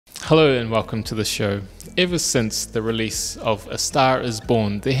Hello and welcome to the show. Ever since the release of A Star Is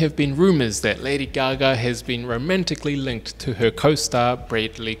Born, there have been rumours that Lady Gaga has been romantically linked to her co-star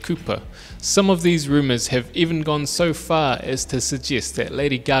Bradley Cooper. Some of these rumours have even gone so far as to suggest that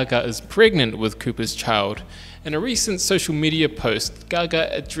Lady Gaga is pregnant with Cooper's child. In a recent social media post,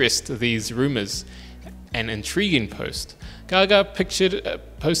 Gaga addressed these rumours. An intriguing post. Gaga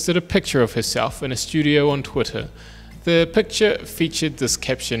posted a picture of herself in a studio on Twitter. The picture featured this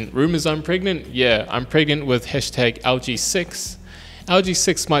caption, "Rumors I'm pregnant? Yeah, I'm pregnant with #LG6.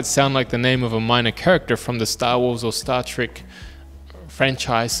 LG6 might sound like the name of a minor character from the Star Wars or Star Trek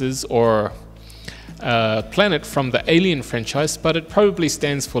franchises or a planet from the Alien franchise, but it probably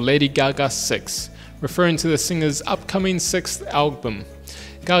stands for Lady Gaga 6, referring to the singer's upcoming 6th album.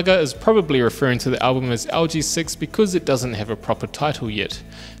 Gaga is probably referring to the album as LG6 because it doesn't have a proper title yet.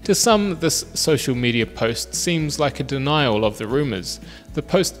 To some, this social media post seems like a denial of the rumours. The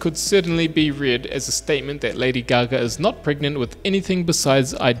post could certainly be read as a statement that Lady Gaga is not pregnant with anything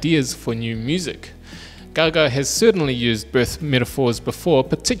besides ideas for new music. Gaga has certainly used birth metaphors before,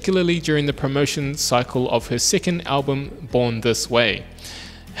 particularly during the promotion cycle of her second album, Born This Way.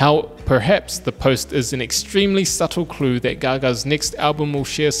 How perhaps the post is an extremely subtle clue that Gaga's next album will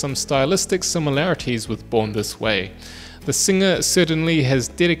share some stylistic similarities with Born This Way. The singer certainly has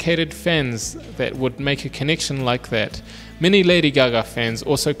dedicated fans that would make a connection like that. Many Lady Gaga fans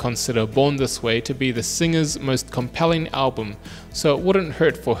also consider Born This Way to be the singer's most compelling album, so it wouldn't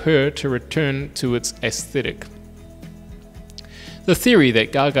hurt for her to return to its aesthetic. The theory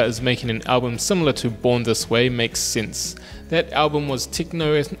that Gaga is making an album similar to Born This Way makes sense. That album was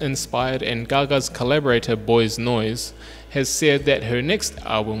techno-inspired, and Gaga's collaborator Boys Noise has said that her next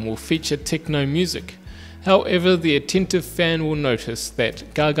album will feature techno music. However, the attentive fan will notice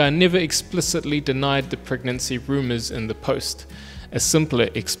that Gaga never explicitly denied the pregnancy rumours in the post. A simpler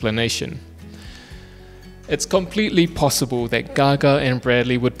explanation. It's completely possible that Gaga and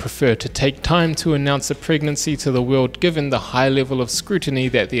Bradley would prefer to take time to announce a pregnancy to the world given the high level of scrutiny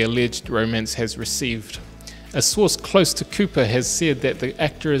that the alleged romance has received. A source close to Cooper has said that the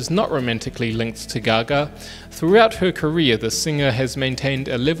actor is not romantically linked to Gaga. Throughout her career, the singer has maintained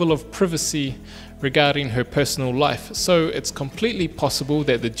a level of privacy regarding her personal life, so it's completely possible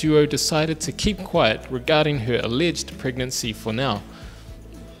that the duo decided to keep quiet regarding her alleged pregnancy for now.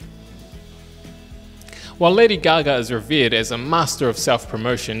 While Lady Gaga is revered as a master of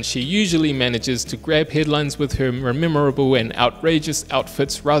self-promotion, she usually manages to grab headlines with her memorable and outrageous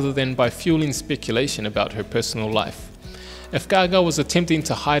outfits rather than by fueling speculation about her personal life. If Gaga was attempting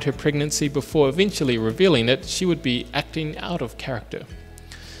to hide her pregnancy before eventually revealing it, she would be acting out of character.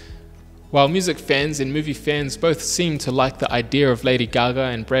 While music fans and movie fans both seem to like the idea of Lady Gaga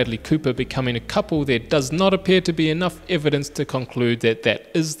and Bradley Cooper becoming a couple, there does not appear to be enough evidence to conclude that that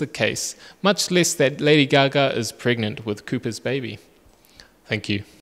is the case, much less that Lady Gaga is pregnant with Cooper's baby. Thank you.